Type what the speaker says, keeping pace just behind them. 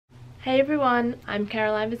Hey everyone, I'm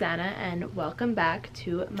Caroline Vizana and welcome back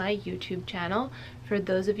to my YouTube channel. For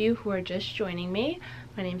those of you who are just joining me,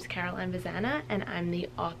 my name is Caroline Vizana and I'm the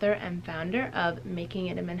author and founder of Making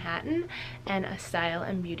It in Manhattan and a style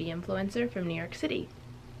and beauty influencer from New York City.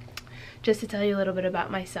 Just to tell you a little bit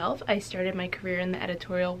about myself, I started my career in the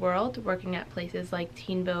editorial world working at places like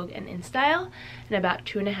Teen Vogue and InStyle, and about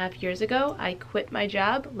 2.5 years ago I quit my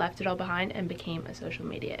job, left it all behind, and became a social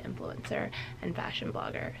media influencer and fashion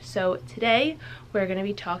blogger. So today we're going to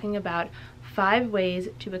be talking about 5 ways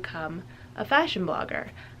to become a fashion blogger.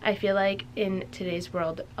 I feel like in today's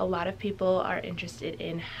world a lot of people are interested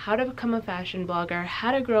in how to become a fashion blogger,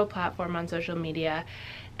 how to grow a platform on social media,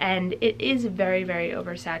 and it is very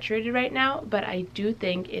oversaturated right now, but I do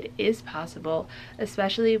think it is possible,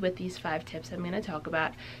 especially with these 5 tips I'm going to talk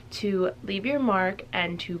about, to leave your mark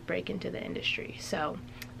and to break into the industry. So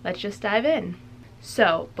let's just dive in.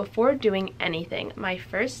 So before doing anything, my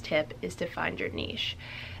first tip is to find your niche.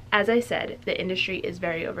 As I said, the industry is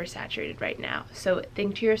very oversaturated right now, so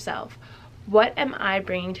think to yourself, what am I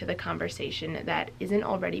bringing to the conversation that isn't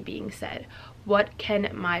already being said? What can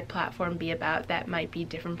my platform be about that might be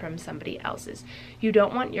different from somebody else's? You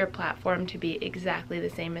don't want your platform to be exactly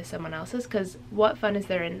the same as someone else's, because what fun is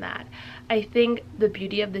there in that? I think the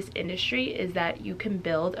beauty of this industry is that you can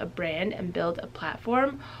build a brand and build a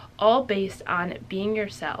platform all based on being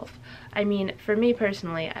yourself. I mean, for me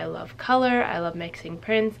personally, I love color, I love mixing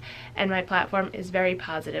prints, and my platform is very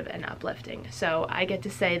positive and uplifting. So I get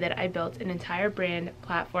to say that I built an entire brand,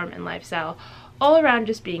 platform, and lifestyle all around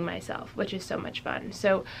just being myself, which is so much fun.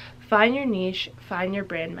 So find your niche, find your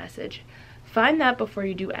brand message. Find that before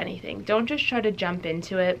you do anything. Don't just try to jump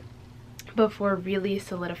into it before really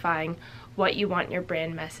solidifying what you want your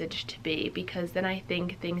brand message to be, because then I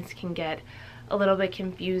think things can get a little bit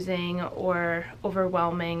confusing or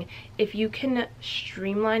overwhelming. If you can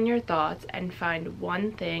streamline your thoughts and find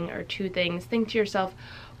one thing or 2 things, think to yourself,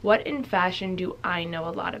 what in fashion do I know a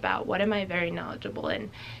lot about? What am I very knowledgeable in?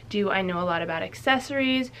 Do I know a lot about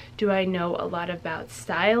accessories? Do I know a lot about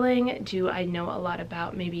styling? Do I know a lot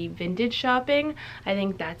about maybe vintage shopping? I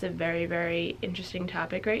think that's a very interesting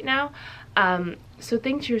topic right now. So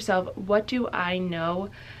think to yourself, what do I know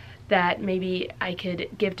that maybe I could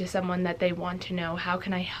give to someone that they want to know? How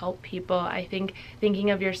can I help people? I think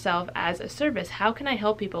thinking of yourself as a service. How can I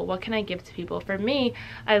help people? What can I give to people? For me,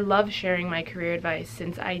 I love sharing my career advice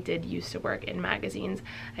since I did used to work in magazines.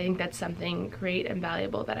 I think that's something great and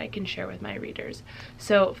valuable that I can share with my readers.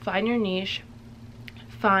 So find your niche,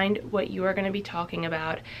 find what you are going to be talking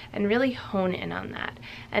about, and really hone in on that.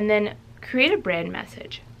 And then create a brand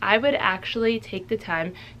message. I would actually take the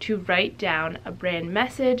time to write down a brand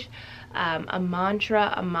message, a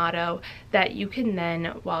mantra, a motto that you can then,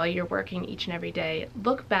 while you're working each and every day,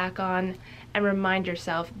 look back on and remind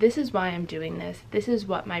yourself, this is why I'm doing this. This is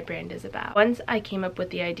what my brand is about. Once I came up with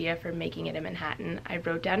the idea for Making It in Manhattan, I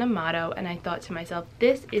wrote down a motto and I thought to myself,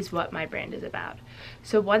 this is what my brand is about.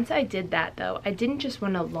 So once I did that though, I didn't just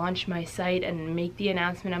want to launch my site and make the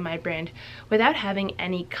announcement of my brand without having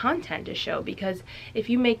any content to show, because if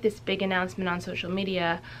you make this big announcement on social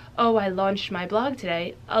media, oh, I launched my blog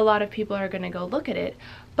today, a lot of people are going to go look at it,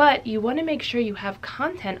 but you want to make sure you have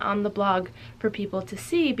content on the blog for people to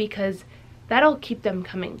see, because that'll keep them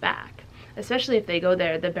coming back. Especially if they go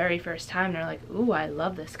there the very first time, they're like, ooh, I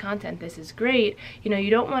love this content, this is great. You know, you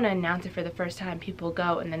don't want to announce it for the first time, people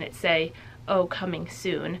go and then it say, oh, coming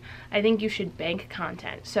soon. I think you should bank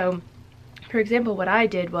content. So for example, what I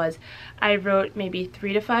did was I wrote maybe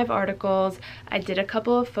 3 to 5 articles, I did a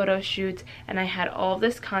couple of photo shoots, and I had all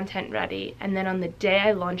this content ready, and then on the day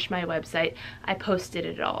I launched my website, I posted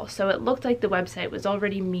it all. So it looked like the website was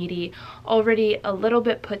already meaty, already a little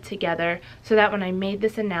bit put together, so that when I made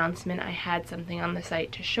this announcement, I had something on the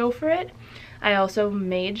site to show for it. I also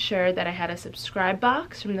made sure that I had a subscribe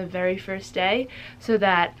box from the very first day so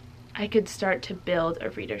that I could start to build a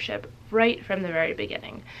readership right from the very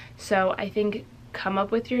beginning. So I think come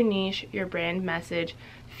up with your niche, your brand message,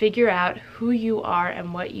 figure out who you are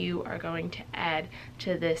and what you are going to add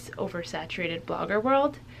to this oversaturated blogger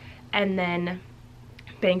world, and then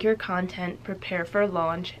bank your content, prepare for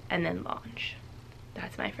launch, and then launch.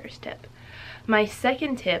 That's my first tip. My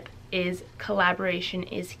second tip is collaboration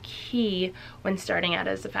is key when starting out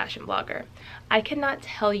as a fashion blogger. I cannot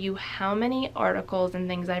tell you how many articles and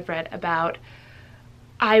things I've read about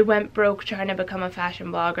I went broke trying to become a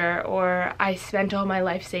fashion blogger, or I spent all my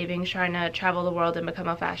life savings trying to travel the world and become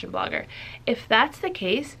a fashion blogger. If that's the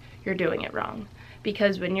case, you're doing it wrong.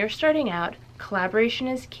 Because when you're starting out, collaboration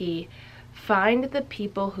is key. Find the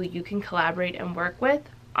people who you can collaborate and work with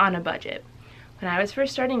on a budget. when I was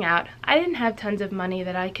first starting out, I didn't have tons of money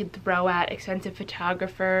that I could throw at expensive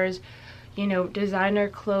photographers, you know, designer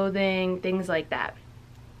clothing, things like that.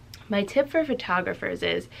 My tip for photographers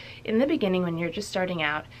is, in the beginning when you're just starting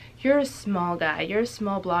out, you're a small guy, you're a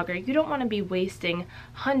small blogger, you don't want to be wasting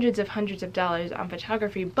hundreds of dollars on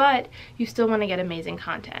photography, but you still want to get amazing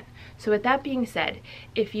content. So with that being said,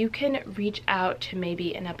 if you can reach out to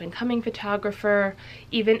maybe an up-and-coming photographer,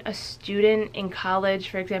 even a student in college,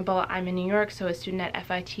 for example, I'm in New York, so a student at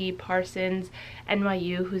FIT, Parsons,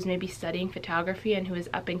 NYU, who's maybe studying photography and who is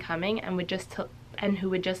up-and-coming and who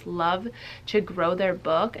would just love to grow their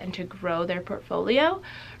book and to grow their portfolio,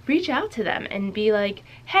 reach out to them and be like,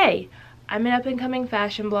 hey, I'm an up-and-coming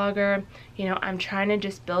fashion blogger, you know, I'm trying to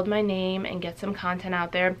just build my name and get some content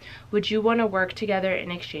out there. Would you want to work together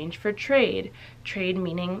in exchange for trade? Trade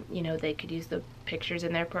meaning, you know, they could use the pictures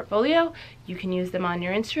in their portfolio, you can use them on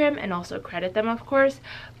your Instagram and also credit them, of course,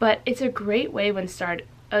 but it's a great way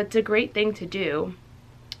it's a great thing to do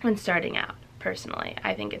when starting out. Personally,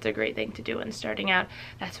 I think it's a great thing to do when starting out.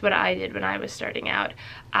 That's what I did when I was starting out.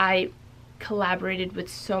 I collaborated with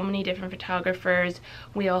so many different photographers.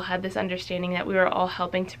 We all had this understanding that we were all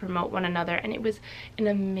helping to promote one another, and it was an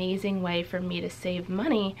amazing way for me to save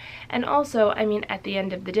money. And also, I mean, at the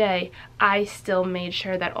end of the day, I still made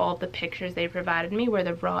sure that all the pictures they provided me were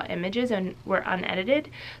the raw images and were unedited,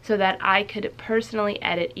 so that I could personally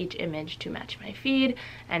edit each image to match my feed.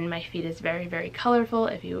 And my feed is very, very colorful.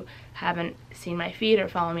 If you haven't seen my feed or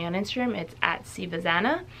follow me on Instagram, it's at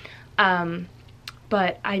cvazana.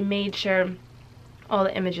 But I made sure all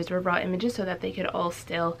the images were raw images so that they could all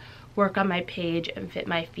still work on my page and fit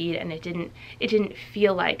my feed, and it didn't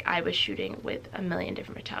feel like I was shooting with a million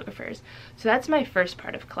different photographers. So that's my first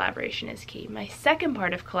part of collaboration is key. My second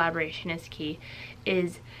part of collaboration is key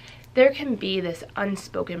is there can be this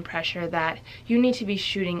unspoken pressure that you need to be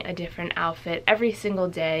shooting a different outfit every single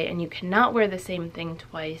day and you cannot wear the same thing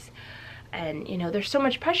twice. And you know, there's so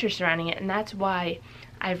much pressure surrounding it, and that's why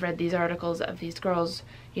I've read these articles of these girls,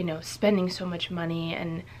 you know, spending so much money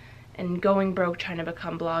and going broke trying to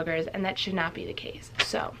become bloggers, and that should not be the case.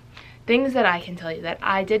 So, things that I can tell you that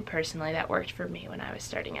I did personally that worked for me when I was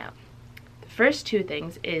starting out. The first two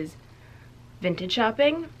things is vintage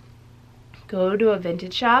shopping. Go to a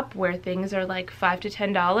vintage shop where things are like $5 to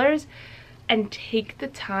 $10 and take the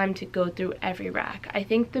time to go through every rack. I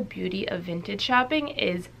think the beauty of vintage shopping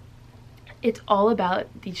is it's all about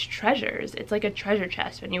these treasures. It's like a treasure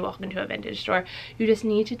chest when you walk into a vintage store. You just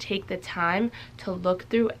need to take the time to look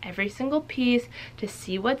through every single piece, to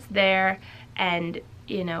see what's there, and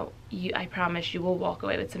you know, I promise you will walk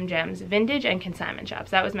away with some gems. Vintage and consignment shops.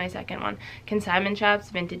 That was my second one. Consignment shops,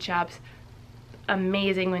 vintage shops,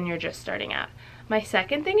 amazing when you're just starting out. My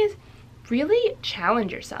second thing is really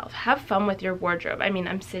challenge yourself. Have fun with your wardrobe. I mean,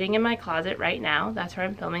 I'm sitting in my closet right now. That's where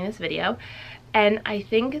I'm filming this video. And I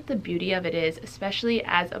think the beauty of it is, especially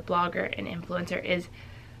as a blogger and influencer, is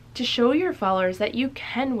to show your followers that you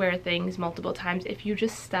can wear things multiple times if you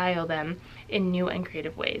just style them in new and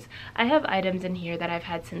creative ways. I have items in here that I've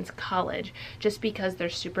had since college just because they're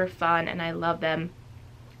super fun and I love them.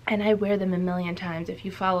 And I wear them a million times. If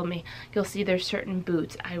you follow me, you'll see there's certain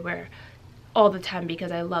boots I wear all the time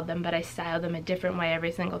because I love them, but I style them a different way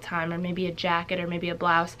every single time, or maybe a jacket or maybe a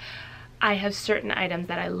blouse. I have certain items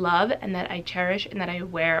that I love and that I cherish and that I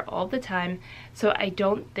wear all the time, so I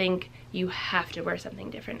don't think you have to wear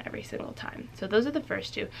something different every single time. So those are the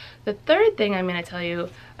first two. The third thing I'm going to tell you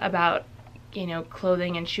about, you know,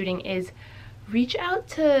 clothing and shooting is reach out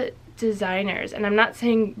to designers. And I'm not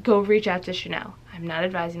saying go reach out to Chanel. I'm not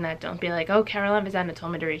advising that. Don't be like, oh, Caroline Vazana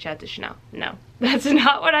told me to reach out to Chanel. No, that's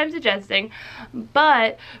not what I'm suggesting.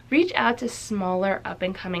 But reach out to smaller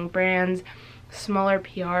up-and-coming brands, smaller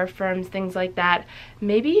PR firms, things like that,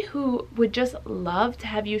 maybe who would just love to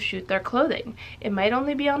have you shoot their clothing. It might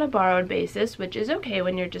only be on a borrowed basis, which is okay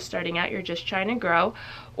when you're just starting out, you're just trying to grow,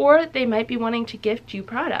 or they might be wanting to gift you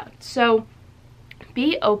product. So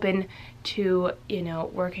be open to, you know,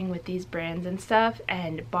 working with these brands and stuff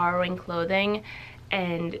and borrowing clothing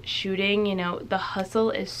and shooting. You know, the hustle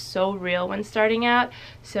is so real when starting out,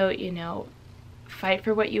 so, you know, fight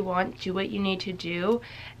for what you want, do what you need to do,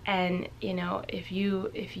 and you know, if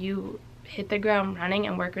you hit the ground running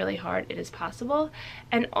and work really hard, it is possible.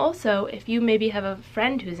 And also, if you maybe have a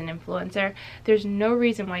friend who's an influencer, there's no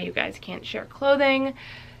reason why you guys can't share clothing.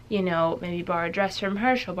 You know, maybe borrow a dress from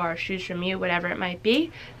her, she'll borrow shoes from you, whatever it might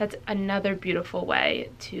be. That's another beautiful way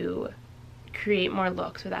to create more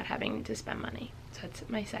looks without having to spend money. So that's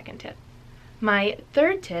my second tip. My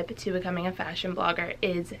third tip to becoming a fashion blogger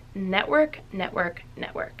is network, network,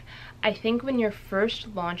 network. I think when you're first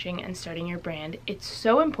launching and starting your brand, it's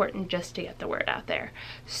so important just to get the word out there.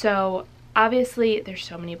 So obviously there's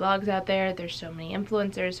so many blogs out there, there's so many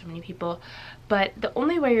influencers, so many people, but the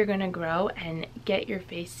only way you're going to grow and get your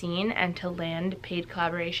face seen and to land paid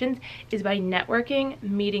collaborations is by networking,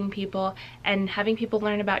 meeting people, and having people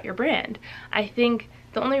learn about your brand. I think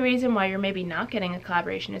the only reason why you're maybe not getting a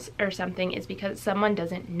collaboration or something is because someone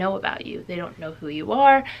doesn't know about you. They don't know who you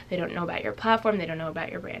are, they don't know about your platform, they don't know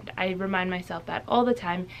about your brand. I remind myself that all the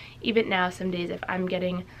time. Even now, some days if I'm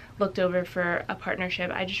getting looked over for a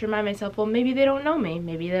partnership, I just remind myself, well, maybe they don't know me.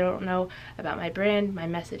 Maybe they don't know about my brand, my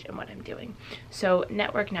message, and what I'm doing. So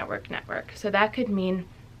network, network, network. So that could mean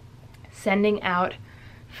sending out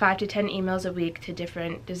 5 to 10 emails a week to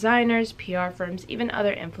different designers, PR firms, even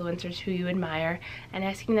other influencers who you admire, and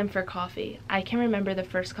asking them for coffee. I can remember the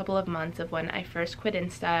first couple of months of when I first quit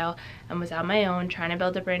InStyle and was on my own trying to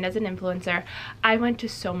build a brand as an influencer. I went to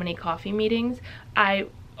so many coffee meetings.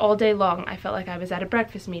 All day long, I felt like I was at a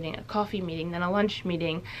breakfast meeting, a coffee meeting, then a lunch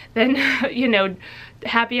meeting, then,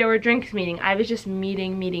 happy hour drinks meeting. I was just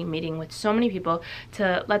meeting with so many people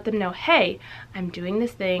to let them know, hey, I'm doing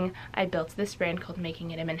this thing. I built this brand called Making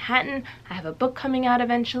It in Manhattan. I have a book coming out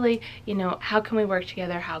eventually. How can we work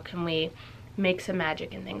together? How can we make some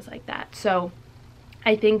magic and things like that? So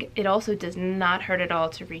I think it also does not hurt at all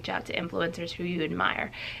to reach out to influencers who you admire.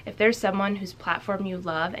 If there's someone whose platform you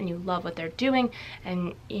love and you love what they're doing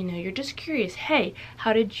and you're just curious, hey,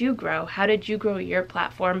 how did you grow? How did you grow your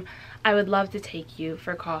platform? I would love to take you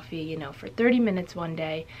for coffee, for 30 minutes one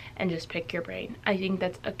day and just pick your brain. I think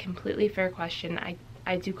that's a completely fair question.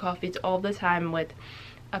 I do coffees all the time with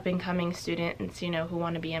up-and-coming students, who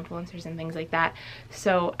want to be influencers and things like that.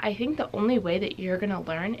 So I think the only way that you're going to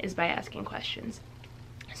learn is by asking questions.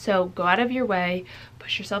 So go out of your way,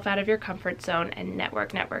 push yourself out of your comfort zone, and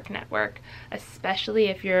network, network, network. Especially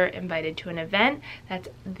if you're invited to an event, that's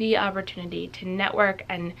the opportunity to network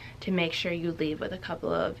and to make sure you leave with a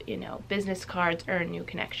couple of, business cards or new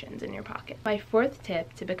connections in your pocket. My fourth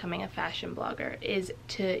tip to becoming a fashion blogger is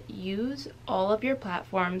to use all of your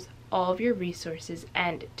platforms, all of your resources,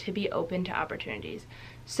 and to be open to opportunities.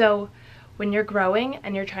 So when you're growing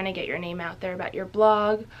and you're trying to get your name out there about your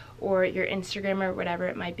blog or your Instagram or whatever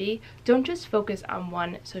it might be, don't just focus on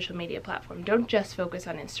one social media platform. Don't just focus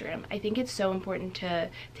on Instagram. I think it's so important to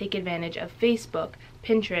take advantage of Facebook,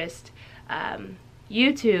 Pinterest,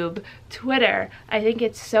 YouTube, Twitter. I think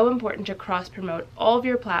it's so important to cross-promote all of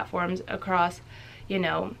your platforms across,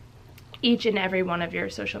 each and every one of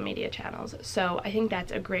your social media channels. So I think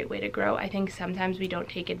that's a great way to grow. I think sometimes we don't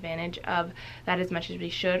take advantage of that as much as we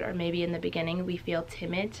should, or maybe in the beginning we feel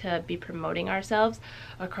timid to be promoting ourselves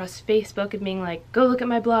across Facebook and being like, go look at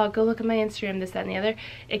my blog, go look at my Instagram, this, that, and the other.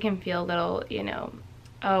 It can feel a little,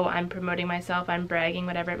 oh, I'm promoting myself, I'm bragging,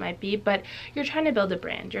 whatever it might be, but you're trying to build a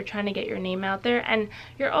brand, you're trying to get your name out there, and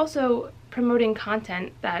you're also promoting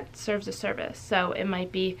content that serves a service. So it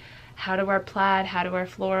might be how to wear plaid, how to wear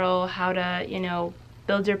floral, how to,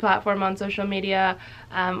 build your platform on social media,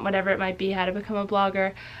 whatever it might be, how to become a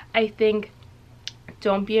blogger. I think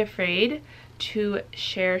don't be afraid to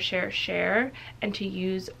share, and to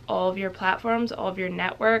use all of your platforms, all of your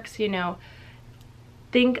networks,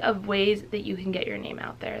 think of ways that you can get your name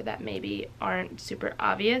out there that maybe aren't super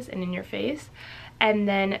obvious and in your face, and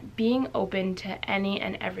then being open to any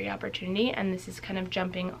and every opportunity. And this is kind of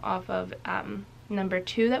jumping off of number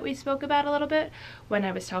 2 that we spoke about a little bit when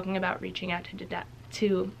I was talking about reaching out to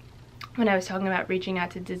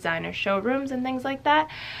designer showrooms and things like that.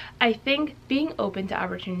 I think being open to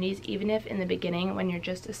opportunities, even if in the beginning when you're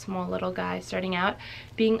just a small little guy starting out,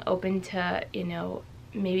 being open to,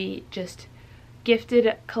 maybe just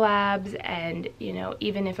gifted collabs, and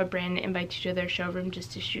even if a brand invites you to their showroom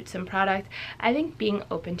just to shoot some product, I think being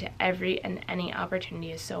open to every and any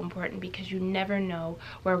opportunity is so important, because you never know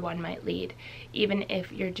where one might lead. Even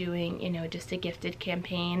if you're doing just a gifted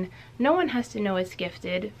campaign, no one has to know it's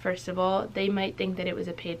gifted. First of all, they might think that it was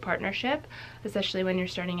a paid partnership, especially when you're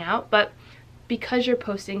starting out, but because you're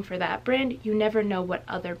posting for that brand, you never know what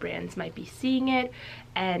other brands might be seeing it,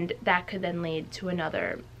 and that could then lead to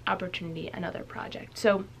another opportunity, another project.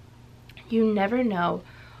 So you never know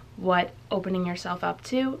what opening yourself up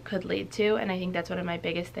to could lead to, and I think that's one of my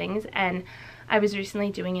biggest things. And I was recently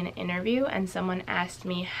doing an interview and someone asked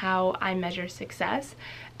me how I measure success,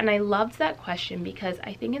 and I loved that question, because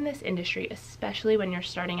I think in this industry, especially when you're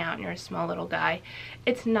starting out and you're a small little guy,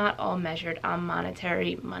 it's not all measured on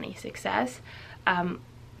monetary money success.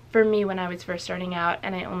 For me, when I was first starting out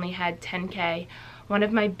and I only had 10K, one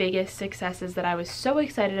of my biggest successes that I was so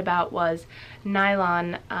excited about was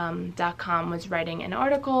Nylon.com was writing an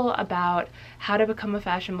article about how to become a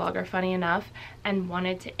fashion blogger, funny enough, and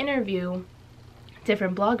wanted to interview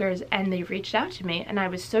different bloggers, and they reached out to me, and I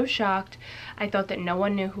was so shocked. I thought that no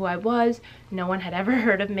one knew who I was, no one had ever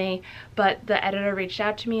heard of me, but the editor reached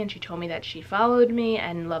out to me and she told me that she followed me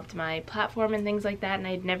and loved my platform and things like that, and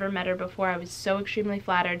I'd never met her before. I was so extremely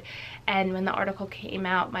flattered, and when the article came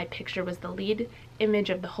out, my picture was the lead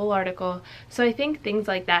image of the whole article. So I think things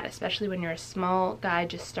like that, especially when you're a small guy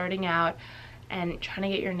just starting out and trying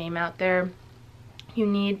to get your name out there, you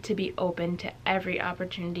need to be open to every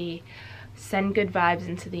opportunity. Send good vibes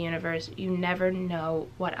into the universe. You never know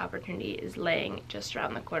what opportunity is laying just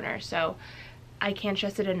around the corner. So I can't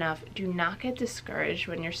stress it enough. Do not get discouraged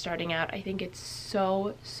when you're starting out. I think it's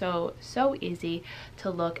so easy to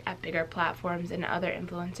look at bigger platforms and other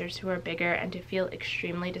influencers who are bigger and to feel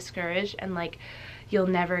extremely discouraged and like you'll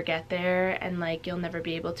never get there and like you'll never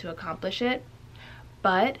be able to accomplish it.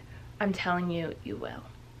 But I'm telling you, you will.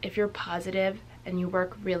 If you're positive and you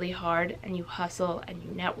work really hard and you hustle and you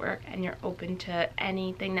network and you're open to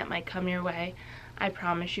anything that might come your way, I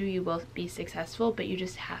promise you, you will be successful, but you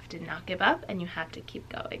just have to not give up and you have to keep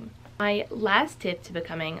going. My last tip to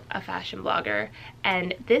becoming a fashion blogger,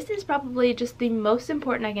 and this is probably just the most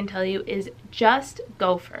important I can tell you, is just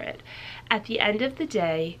go for it. At the end of the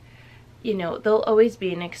day, you know, there'll always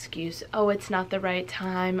be an excuse. Oh, it's not the right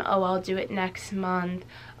time. Oh, I'll do it next month.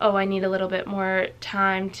 Oh, I need a little bit more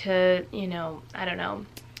time to, you know, I don't know,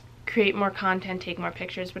 create more content, take more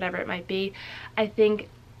pictures, whatever it might be. I think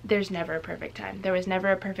there's never a perfect time. There was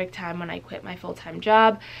never a perfect time when I quit my full-time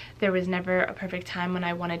job. There was never a perfect time when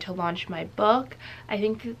I wanted to launch my book. I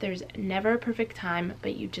think that there's never a perfect time,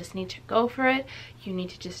 but you just need to go for it. You need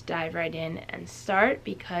to just dive right in and start,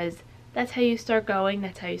 because that's how you start going,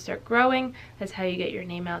 that's how you start growing, that's how you get your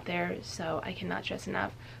name out there. So I cannot stress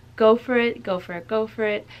enough. Go for it, go for it, go for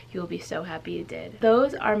it. You will be so happy you did.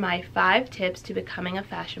 Those are my 5 tips to becoming a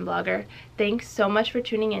fashion blogger. Thanks so much for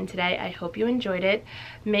tuning in today. I hope you enjoyed it.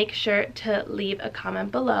 Make sure to leave a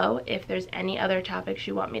comment below if there's any other topics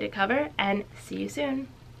you want me to cover, and see you soon.